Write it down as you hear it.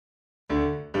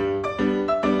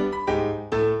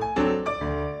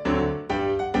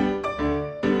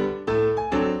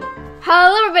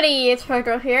Hello everybody, it's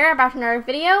Rose here, back in another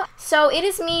video. So it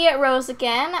is me, Rose,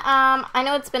 again. I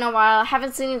know it's been a while. I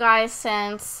haven't seen you guys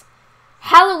since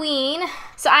Halloween.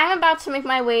 So I'm about to make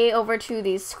my way over to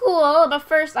the school, but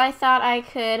first I thought I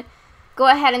could go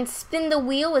ahead and spin the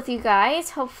wheel with you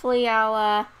guys. Hopefully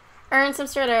I'll earn some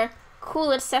sort of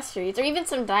cool accessories, or even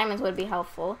some diamonds would be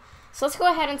helpful. So let's go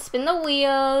ahead and spin the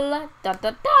wheel. Da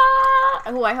da da!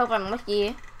 Oh, I hope I'm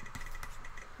lucky.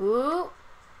 Ooh.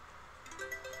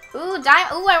 Ooh,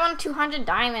 I won 200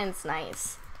 diamonds.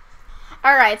 Nice.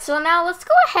 Alright, so now let's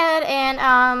go ahead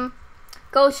and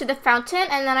go to the fountain,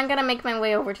 and then I'm gonna make my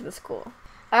way over to the school.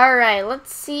 Alright,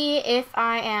 let's see if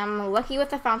I am lucky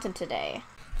with the fountain today.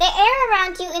 The air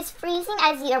around you is freezing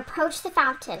as you approach the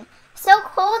fountain, so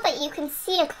cold that you can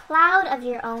see a cloud of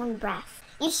your own breath.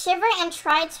 You shiver and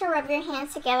try to rub your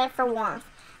hands together for warmth,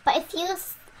 but it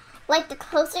feels like the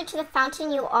closer to the fountain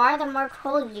you are, the more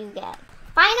cold you get.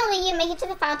 Finally, you make it to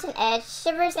the fountain edge,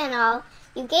 shivers and all.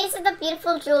 You gaze at the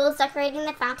beautiful jewels decorating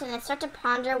the fountain and start to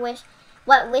ponder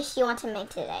what wish you want to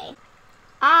make today.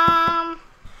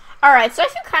 Alright, so I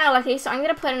feel kind of lucky, so I'm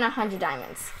going to put in 100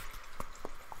 diamonds.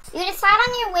 You decide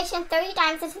on your wish and throw your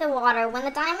diamonds into the water. When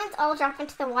the diamonds all drop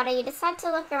into the water, you decide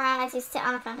to look around as you sit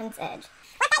on the fountain's edge.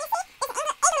 What that you see is an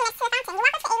igloo next to the fountain. You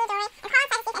walk up to the igloo doorway and call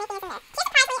inside to see if anything is in there. Here's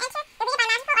the prize when you enter. You're greeted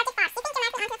by magical arctic frost. You think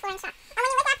dramatically onto the floor and shop. And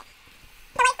when you look up,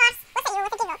 the white frost looks at you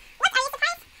with a giggle. What, are you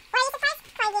surprised? Why are you surprised?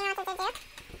 Cried the answer there.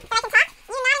 So I can talk?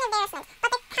 You nod in embarrassment.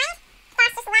 But the kind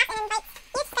frost just laughs and invites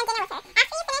you to spend dinner with her.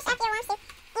 After you finish up your warm soup,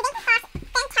 you thank the frost,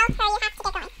 then tell her you have to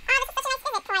get going. Oh, this is such a nice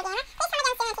visit, cried Diana. Please come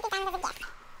again soon and take these diamonds as a gift.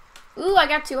 Ooh, I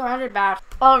got 200 back.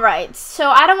 Alright, so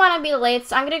I don't want to be late,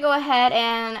 so I'm going to go ahead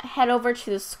and head over to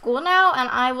the school now, and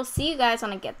I will see you guys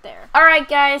when I get there. Alright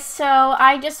guys, so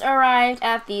I just arrived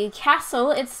at the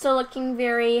castle. It's still looking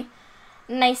very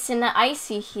nice and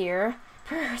icy here.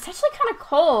 It's actually kind of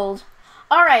cold.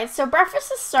 Alright, so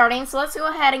breakfast is starting, so let's go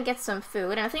ahead and get some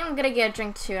food. And I think I'm going to get a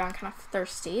drink too. I'm kind of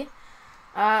thirsty.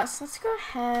 So let's go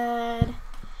ahead.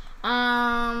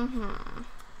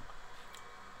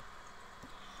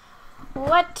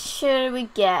 What should we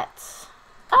get?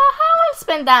 I don't want to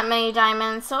spend that many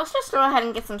diamonds, so let's just go ahead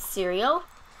and get some cereal.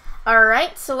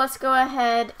 Alright, so let's go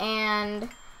ahead and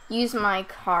use my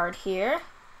card here.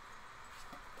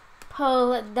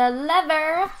 Pull the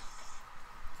lever.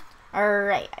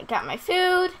 Alright, I got my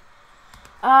food.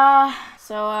 I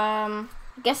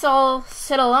guess I'll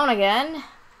sit alone again.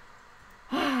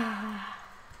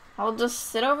 I'll just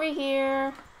sit over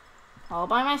here all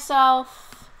by myself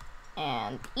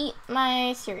and eat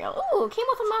my cereal. Ooh, it came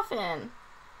with a muffin.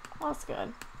 Well, that's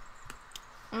good.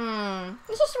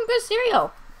 This is some good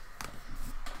cereal.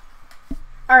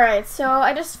 Alright, so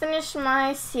I just finished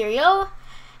my cereal,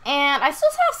 and I still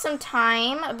have some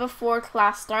time before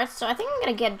class starts, so I think I'm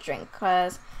gonna get a drink,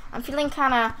 because I'm feeling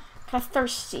kind of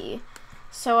thirsty.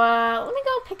 So, let me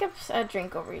go pick up a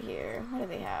drink over here. What do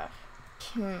they have?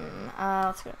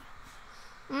 Let's go.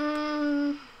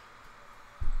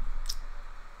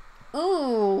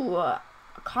 Ooh, a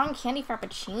cotton candy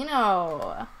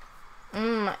frappuccino.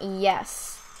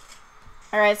 Yes.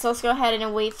 Alright, so let's go ahead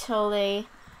and wait till they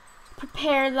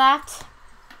prepare that.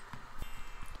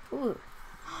 Ooh.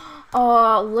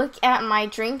 Oh, look at my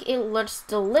drink. It looks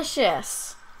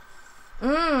delicious.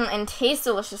 And tastes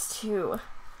delicious too.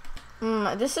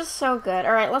 This is so good.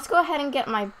 Alright, let's go ahead and get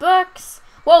my books.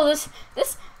 Whoa, this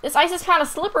ice is kind of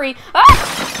slippery.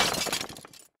 Ah!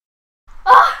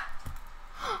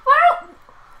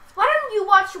 Why don't you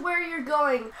watch where you're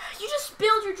going? You just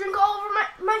spilled your drink all over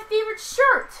my favorite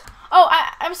shirt. Oh,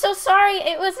 I'm so sorry.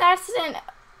 It was an accident.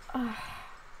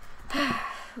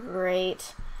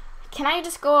 Great. Can I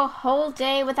just go a whole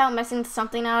day without messing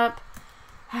something up?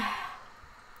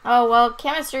 Oh, well,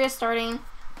 chemistry is starting.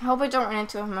 I hope I don't run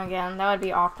into him again. That would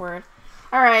be awkward.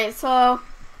 Alright, so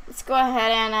let's go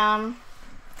ahead and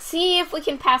see if we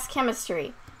can pass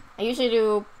chemistry. I usually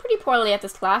do pretty poorly at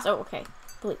this class. Oh, okay.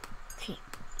 Blue, green,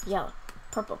 yellow,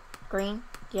 purple, green,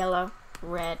 yellow,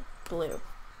 red, blue.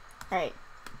 Alright.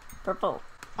 Purple,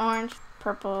 orange,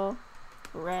 purple,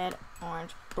 red,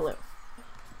 orange, blue.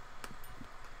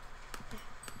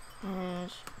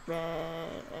 Orange,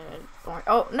 red, orange.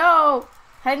 Oh, no!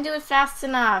 I didn't do it fast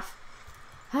enough.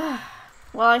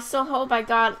 Well, I still hope I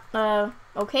got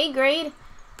okay grade.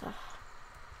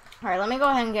 Alright, let me go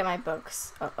ahead and get my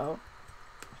books. Uh-oh.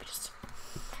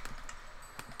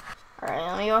 Alright,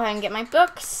 let me go ahead and get my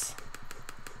books.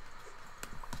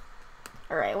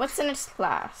 Alright, what's the next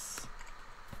class?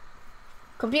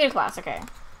 Computer class, okay.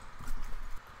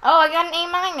 Oh, I got an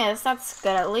A-. That's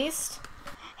good at least.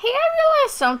 Hey, I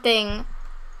realized something.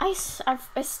 I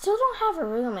still don't have a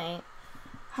roommate.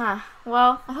 Huh.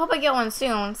 Well, I hope I get one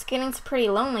soon. It's getting pretty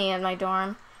lonely in my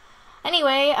dorm.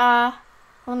 Anyway,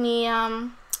 let me,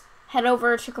 head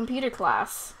over to computer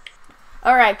class.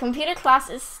 Alright, computer class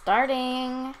is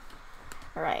starting.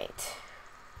 Alright.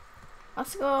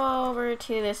 Let's go over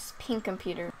to this pink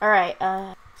computer. Alright,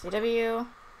 CW,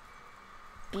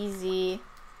 BZ,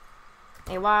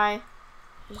 AY,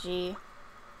 G,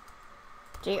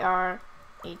 JR,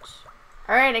 H.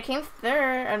 Alright, I came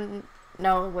third.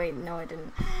 No, wait, no I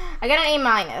didn't. I got an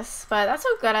A-, but that's so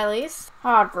good at least.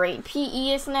 Oh, great. PE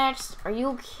is next. Are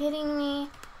you kidding me?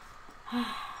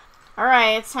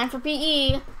 Alright, it's time for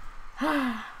PE.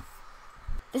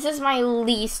 This is my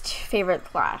least favorite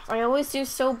class. I always do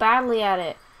so badly at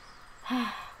it.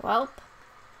 Welp.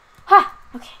 Ha!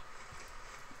 Okay.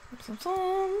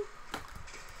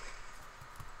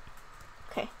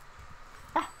 Okay.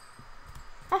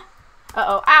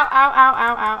 Uh-oh. Ow, ow, ow,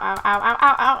 ow, ow, ow, ow, ow,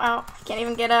 ow, ow, ow. I can't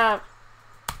even get up.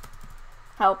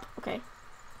 Help. Okay.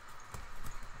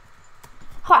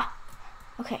 Ha!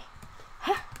 Okay.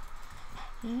 Ha!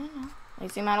 No. Let me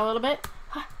zoom out a little bit.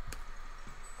 Ha!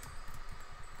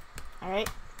 Alright.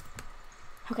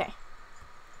 Okay.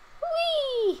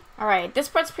 Whee! Alright, this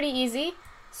part's pretty easy.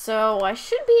 So I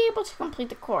should be able to complete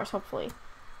the course, hopefully.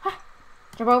 Ha!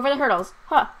 Jump over the hurdles.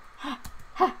 Ha! Ha!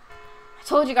 Ha! I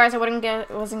told you guys I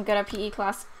wasn't good at PE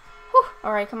class. Whew.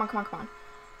 Alright, come on.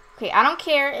 Okay, I don't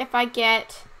care if I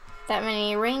get that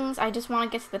many rings. I just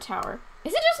want to get to the tower.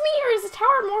 Is it just me, or is the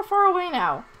tower more far away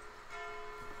now?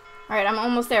 Alright, I'm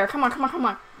almost there. Come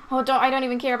on. Oh, I don't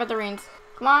even care about the rings.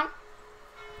 Come on.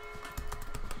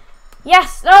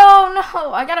 Yes! Oh,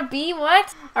 no! I got a B?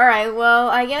 What? Alright, well,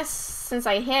 I guess since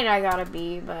I hit, I got a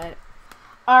B, but...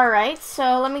 Alright,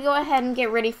 so let me go ahead and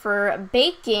get ready for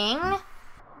baking.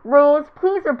 Rose,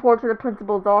 please report to the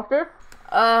principal's office.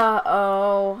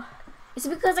 Uh-oh. Is it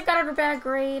because I got a bad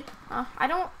grade? I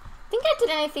don't think I did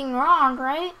anything wrong,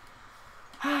 right?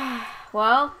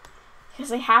 Well,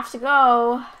 guess I have to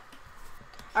go.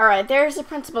 Alright, there's the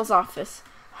principal's office.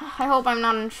 I hope I'm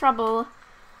not in trouble.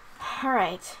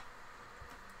 Alright.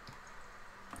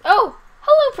 Oh!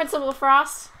 Hello, Principal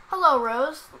Frost. Hello,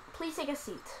 Rose. Please take a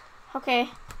seat. Okay.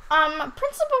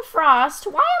 Principal Frost,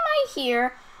 why am I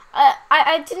here?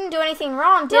 I didn't do anything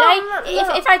wrong, did I? No.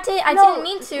 If I did, I didn't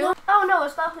mean to. No. Oh, no,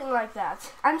 it's nothing like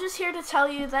that. I'm just here to tell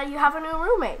you that you have a new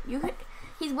roommate.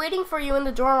 He's waiting for you in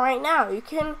the dorm right now. You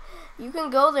can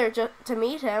go there to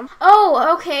meet him.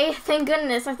 Oh, okay. Thank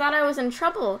goodness. I thought I was in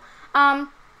trouble.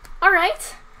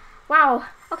 Alright. Wow.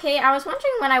 Okay, I was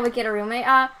wondering when I would get a roommate.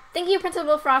 Thank you,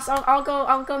 Principal Frost.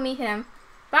 I'll go meet him.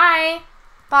 Bye.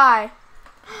 Bye.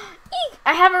 Eek!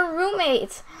 I have a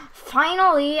roommate.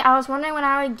 Finally, I was wondering when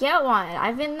I would get one.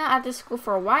 I've been at this school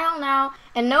for a while now,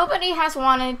 and nobody has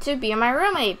wanted to be my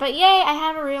roommate. But yay, I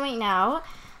have a roommate now.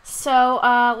 So,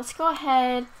 let's go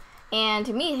ahead and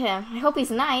meet him. I hope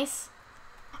he's nice.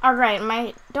 Alright,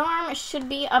 my dorm should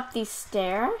be up these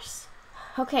stairs.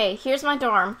 Okay, here's my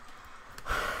dorm.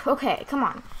 Okay, come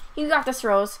on. You got this,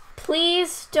 Rose.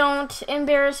 Please don't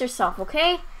embarrass yourself,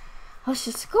 okay? Let's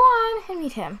just go on and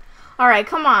meet him. Alright,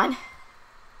 come on.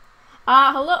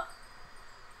 Hello?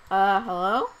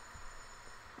 Hello?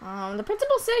 The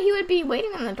principal said he would be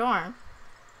waiting in the dorm.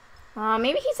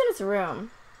 Maybe he's in his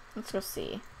room. Let's go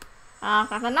see.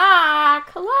 Knock, knock, knock.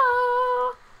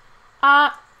 Hello?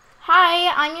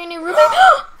 Hi, I'm your new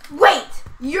roommate. Wait!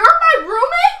 You're my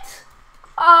roommate?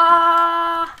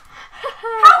 How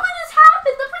did this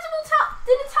happen? The principal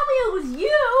didn't tell me it was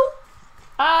you.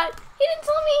 He didn't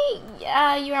tell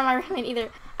me you are my roommate either.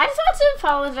 I just wanted to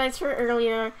apologize for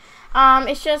earlier.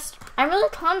 It's just, I'm really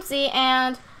clumsy,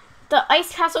 and the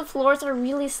ice castle floors are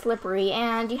really slippery,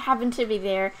 and you happen to be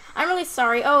there. I'm really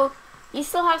sorry. Oh, you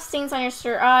still have stains on your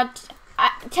shirt.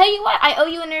 Tell you what, I owe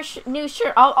you a new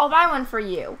shirt. I'll buy one for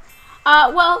you.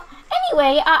 Well,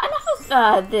 anyway, enough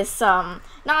of this,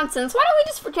 nonsense. Why don't we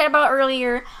just forget about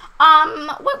earlier?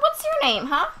 What's your name,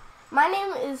 huh? My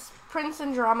name is Prince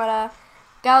Andromeda,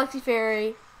 Galaxy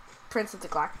Fairy, Prince of the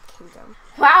Galactic Kingdom.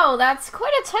 Wow, that's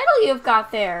quite a title you've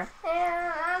got there.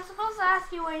 And I'm supposed to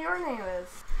ask you what your name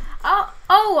is.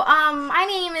 My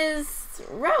name is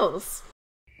Rose.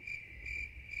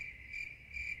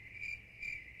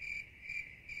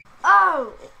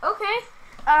 Oh, okay.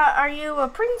 Are you a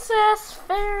princess,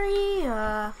 fairy,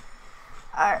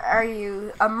 are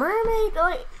you a mermaid?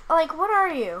 Like, what are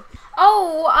you?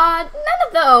 Oh, none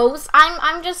of those.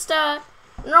 I'm just a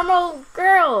normal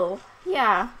girl.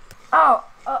 Yeah. Oh,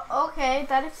 okay.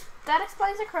 That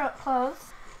explains the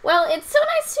clothes. Well, it's so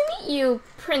nice to meet you,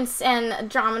 Prince and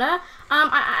Andromeda.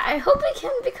 I hope we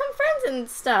can become friends and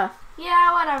stuff.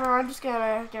 Yeah, whatever. I'm just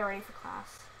gonna get ready for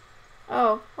class.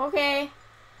 Oh, okay.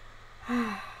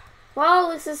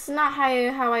 Well, this is not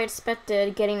how I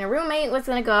expected getting a roommate was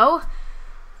gonna go.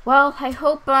 Well, I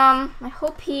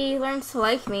hope he learns to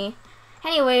like me.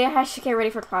 Anyway, I should get ready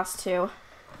for class 2.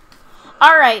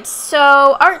 Alright,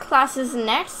 so art class is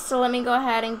next, so let me go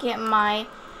ahead and get my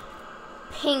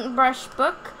paintbrush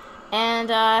book and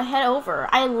head over.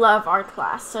 I love art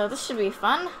class, so this should be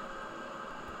fun.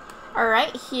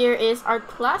 Alright, here is art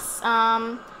class.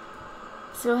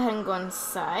 Let's go ahead and go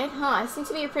inside. Oh, I seem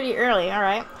to be pretty early,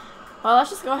 alright. Well, let's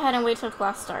just go ahead and wait till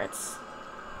class starts.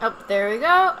 Oh, there we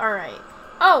go. Alright.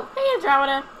 Oh, hey,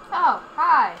 Andromeda. Oh,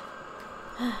 hi.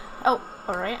 Oh,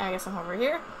 alright, I guess I'm over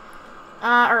here.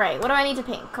 Alright, what do I need to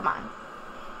paint? Come on.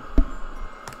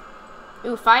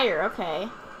 Ooh, fire, okay.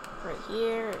 Right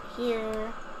here, right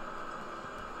here.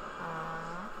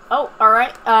 Oh,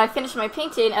 alright, I finished my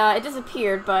painting. It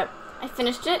disappeared, but I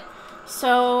finished it.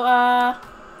 So, I'm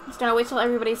just gonna wait till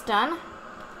everybody's done.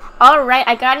 Alright,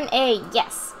 I got an A,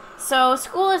 yes. So,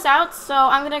 school is out, so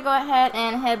I'm gonna go ahead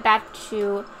and head back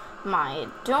to my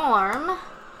dorm.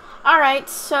 Alright,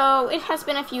 so it has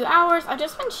been a few hours. I've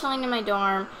just been chilling in my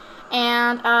dorm,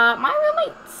 and my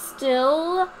roommate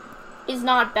still is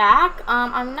not back.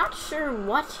 I'm not sure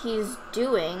what he's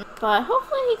doing, but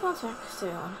hopefully he comes back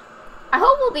soon. I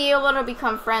hope we'll be able to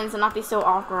become friends and not be so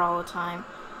awkward all the time.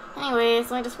 Anyways,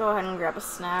 let me just go ahead and grab a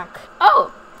snack.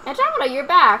 Oh, Andromeda, you're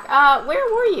back. Where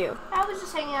were you? I was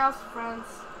just hanging out with friends.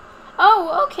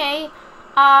 Oh, okay.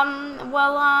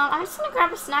 Well, I'm just gonna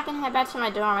grab a snack and head back to my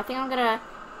dorm. I think I'm gonna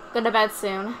go to bed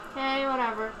soon. Hey,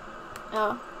 whatever.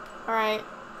 Oh, alright.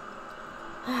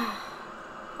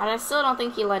 I still don't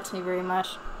think he likes me very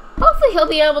much. Hopefully he'll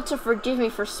be able to forgive me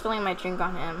for spilling my drink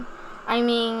on him. I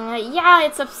mean, yeah,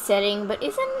 it's upsetting, but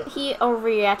isn't he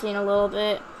overreacting a little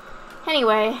bit?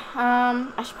 Anyway,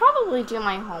 I should probably do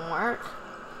my homework.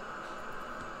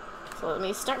 So let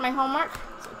me start my homework.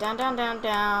 So down, down, down,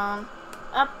 down.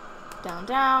 Up, down,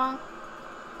 down.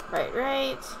 Right,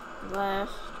 right.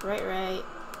 Left, right, right.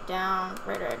 Down,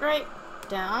 right, right, right.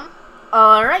 Down.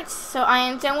 Alright, so I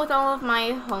am done with all of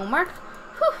my homework.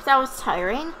 Whew, that was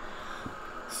tiring.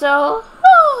 So,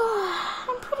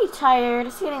 I'm pretty tired.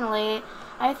 It's getting late.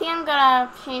 I think I'm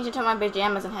gonna change into my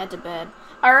pajamas and head to bed.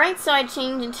 Alright, so I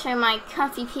changed into my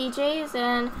comfy PJs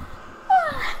and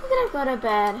I'm gonna go to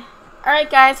bed.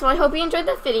 Alright guys, well I hope you enjoyed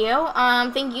the video.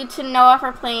 Thank you to Noah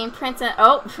for playing Prince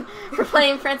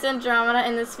Andromeda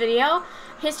in this video.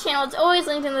 His channel is always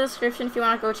linked in the description if you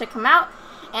want to go check him out.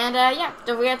 And yeah,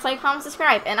 don't forget to like, comment,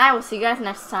 subscribe, and I will see you guys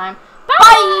next time.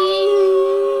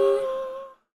 Bye!